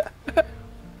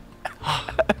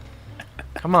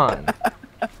 Come on.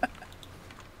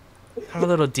 Have a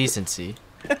little decency.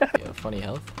 Yeah, funny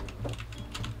health.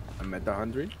 I'm at the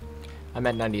 100. I'm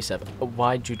at 97.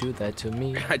 Why'd you do that to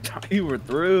me? I thought you were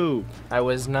through. I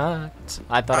was not.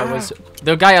 I thought I was.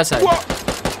 The guy outside. Whoa!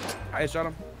 I shot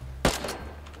him.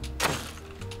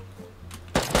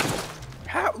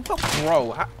 How,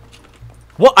 bro? How,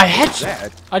 What? I headshot.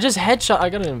 that? I just headshot. I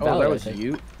got an Oh, invalid. that I was think.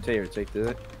 you. Taylor, take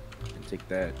that and take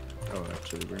that. Oh,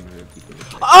 actually, we're gonna have people.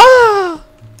 Ah!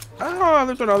 Oh,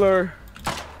 there's another.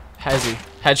 Has he?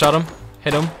 Headshot him.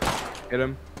 Hit him. Hit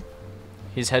him.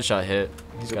 He's headshot hit.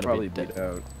 He's He'll gotta probably be dead. bleed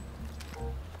out.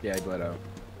 Yeah, he bled out.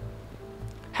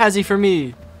 Has he for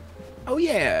me? Oh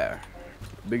yeah.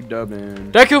 Big dub,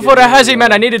 man. Thank you for the Hazzy,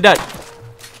 man. I needed that.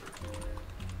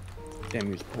 Damn,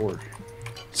 he was poor.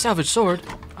 Salvage sword.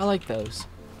 I like those.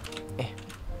 Eh.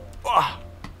 Ah.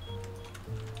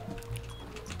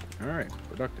 All right,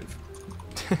 productive.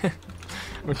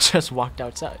 We just walked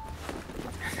outside.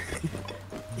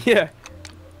 Yeah.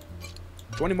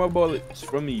 20 more bullets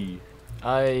from me.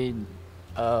 I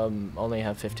only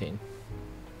have 15.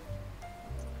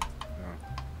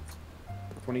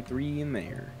 23 in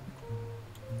there.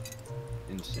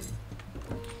 Instant.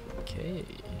 Okay.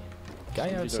 Guy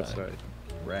Somebody's outside.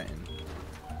 Ratting.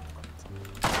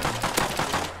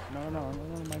 No,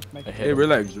 I hit Hey, him.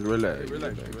 relax.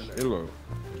 Hello.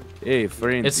 Hey,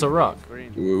 friend. It's a rock.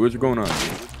 What's going on?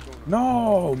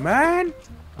 No, man.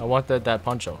 I want that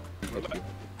poncho.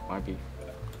 Might be.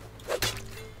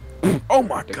 Oh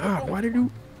my god, why did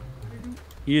you?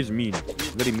 He is mean.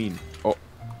 Very mean. Oh.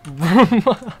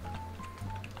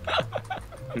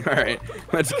 Alright,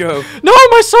 let's go. No,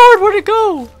 my sword! Where'd it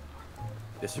go?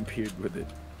 Disappeared with it.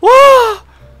 Whoa!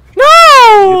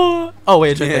 No! Oh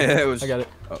wait, it's right Yeah, there. it was. I got it.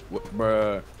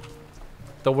 Bruh.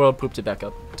 The world pooped it back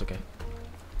up. It's okay.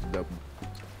 Dope.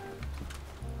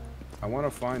 I want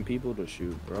to find people to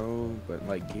shoot, bro, but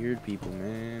like geared people,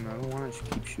 man. I don't want to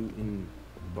keep shooting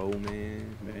bow,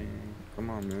 man. Come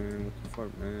on, man. What the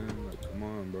fuck, man? Like, come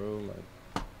on, bro. Like,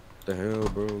 what the hell,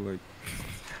 bro? Like,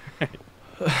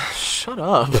 Shut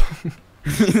up.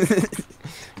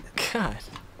 God.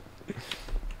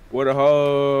 where the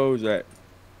hoes at?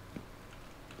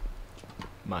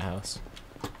 My house.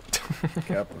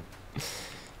 Kappa.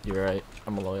 You're right.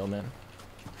 I'm a loyal man.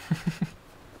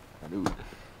 I knew it.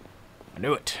 I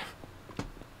knew it.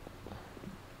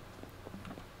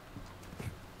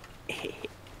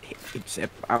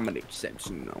 Except I'm an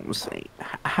exception, you know what I'm saying?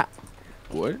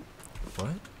 What? What?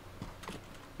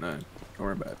 No, don't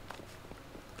worry about it.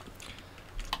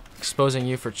 Exposing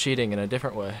you for cheating in a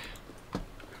different way.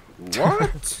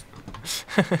 What?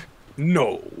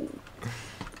 No.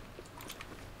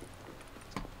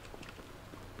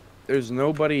 There's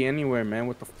nobody anywhere, man.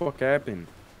 What the fuck happened?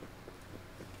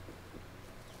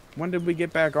 When did we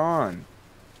get back on?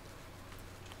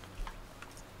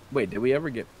 Wait, did we ever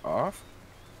get off?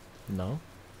 No?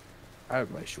 I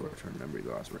have like short-term memory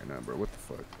loss right now, bro. What the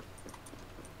fuck?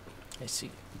 I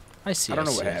see. I see. I don't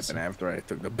know see, what I happened see. after I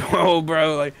took the bow,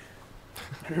 bro. Like,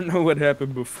 I don't know what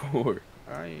happened before.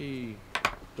 I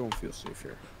don't feel safe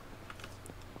here.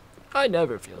 I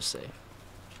never feel safe.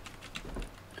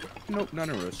 Nope, none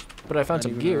of us. But I found Not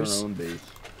some even on our gears. own base.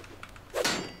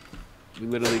 We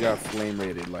literally got flame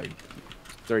rated like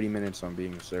 30 minutes on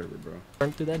being a server, bro.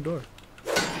 Burn through that door.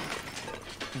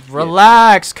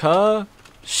 Relax, cuh.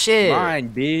 Shit. Mine,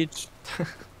 bitch.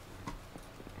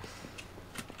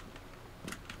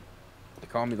 They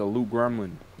call me the Loot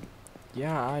Gremlin.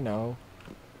 Yeah, I know.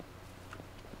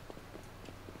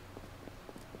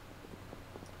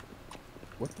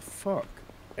 What the fuck?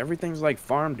 Everything's like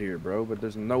farmed here, bro, but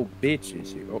there's no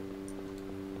bitches here. Oh.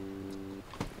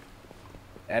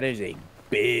 That is a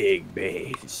big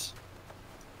base.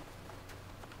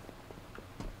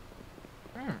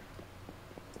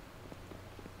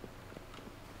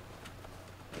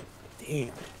 Damn.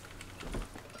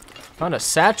 Found a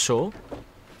satchel.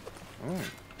 Oh.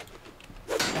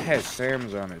 That has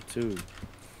Sam's on it too.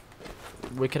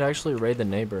 We could actually raid the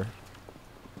neighbor.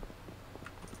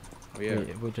 Oh, yeah.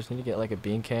 We just need to get like a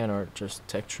bean can or just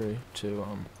tech tree to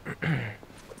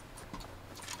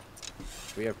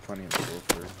We have plenty of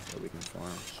sulfur that we can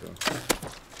farm, so.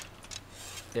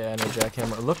 Yeah, and a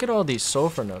jackhammer. Look at all these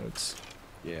sulfur nodes.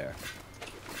 Yeah.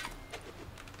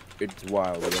 It's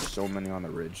wild. We have so many on the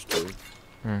ridge too.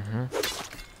 Mm-hmm.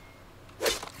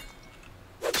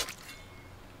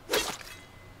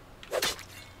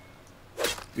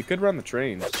 We could run the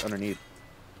trains underneath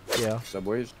Yeah.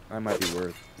 subways. That might be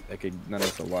worth. That could net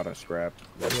us a lot of scrap.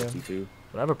 Yeah. 52.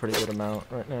 But I have a pretty good amount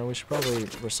right now. We should probably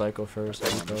recycle first.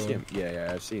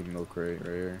 Yeah, I've seen milk crate right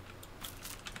here.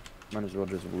 Might as well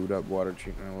just loot up water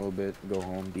treatment a little bit, go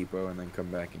Home Depot, and then come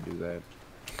back and do that.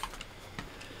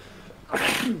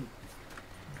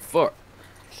 Fuck.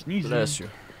 Sneezing. Bless you.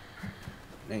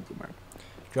 Thank you, man. Do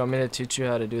you want me to teach you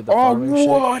how to do the farming shit?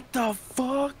 What the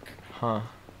fuck? Huh.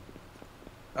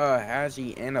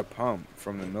 Hazy and a pump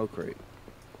from the milk crate.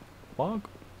 Log?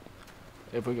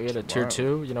 If we get a tier Wow.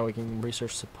 2, you know, we can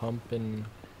research the pump and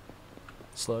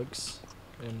slugs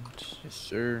and Yes,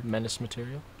 sir. menace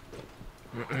material.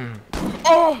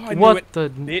 Oh, I knew What it. the?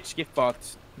 Bitch, get fucked.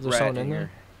 Is there Rat someone in there?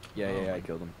 here. Yeah, Oh. I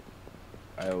killed him.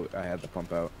 I had the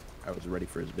pump out. I was ready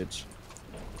for his bitch.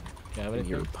 Yeah, And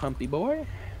you're a pumpy boy.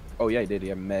 Oh yeah, he did. He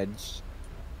had meds.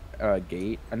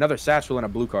 Gate. Another satchel and a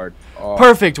blue card. Oh,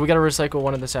 Perfect. We gotta recycle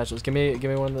one of the satchels. Give me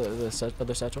one of the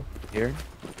other satchel. here.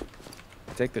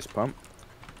 Take this pump.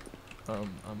 1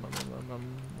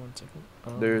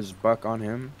 second. There's buck on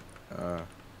him.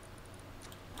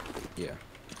 Yeah.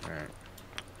 All right.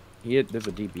 There's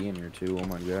a DB in here too. Oh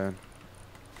my god.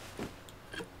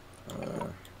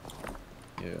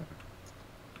 Yeah.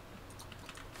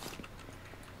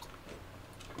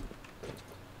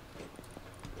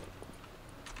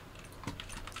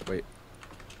 Wait.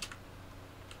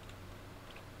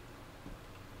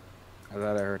 I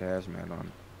thought I heard hazmat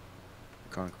on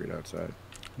concrete outside.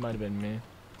 Might have been me.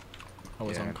 I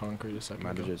was Yeah, on concrete a second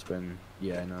Might have ago. just been.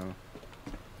 Yeah, I know.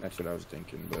 That's what I was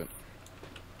thinking, but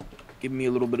give me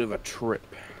a little bit of a trip.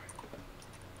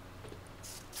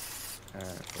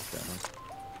 Fuck that one.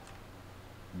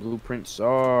 Blueprint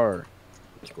SAR.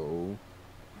 Let's go.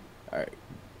 Alright.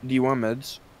 Do you want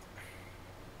meds?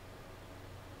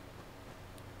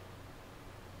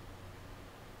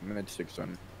 Med sticks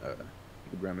on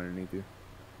the ground underneath you.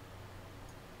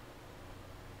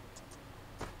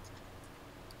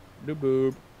 Doo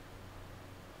boop.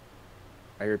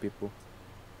 I hear people.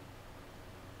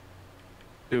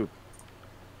 Dude.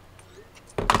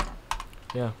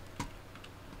 Yeah.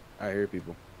 I hear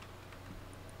people.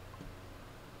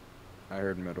 I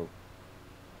heard metal.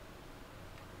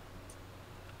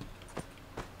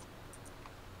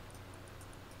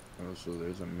 Oh, so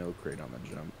there's a milk crate on the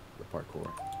jump, the parkour.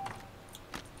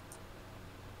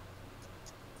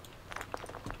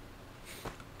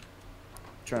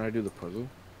 Trying to do the puzzle.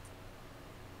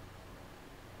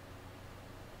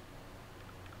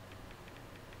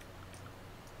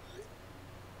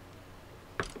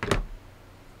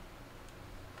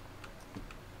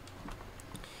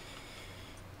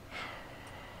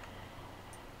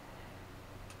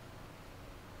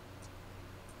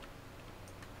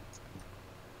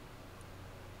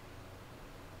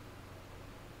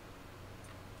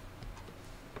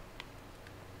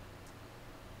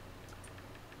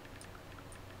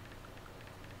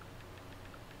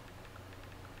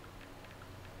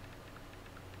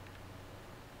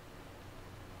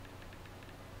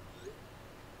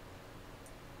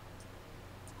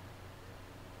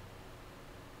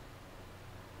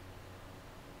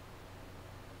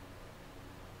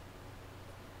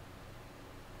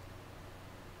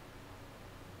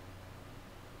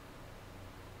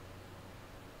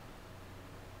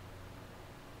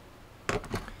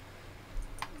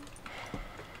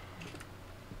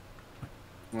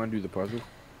 You want to do the puzzle?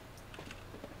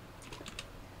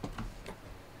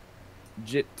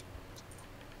 Jit.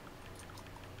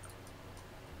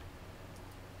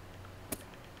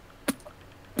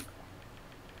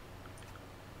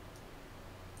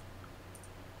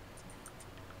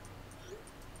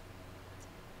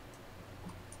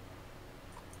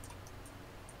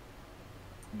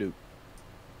 Dude.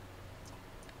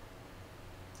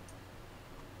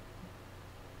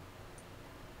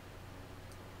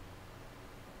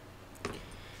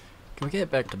 Can we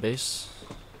get back to base?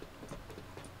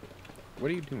 What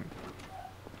are you doing?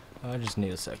 I just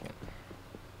need a second.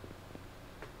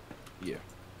 Yeah.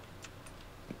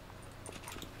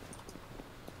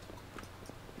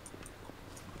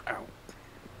 Ow.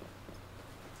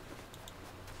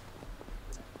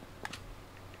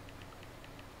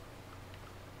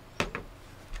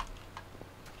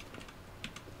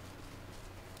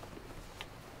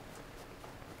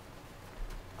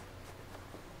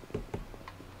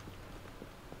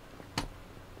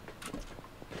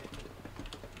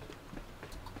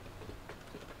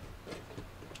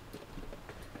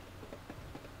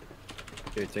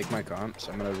 Okay, take my comps.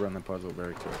 I'm gonna run the puzzle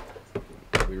very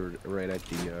quick. We were right at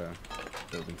the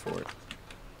building for it.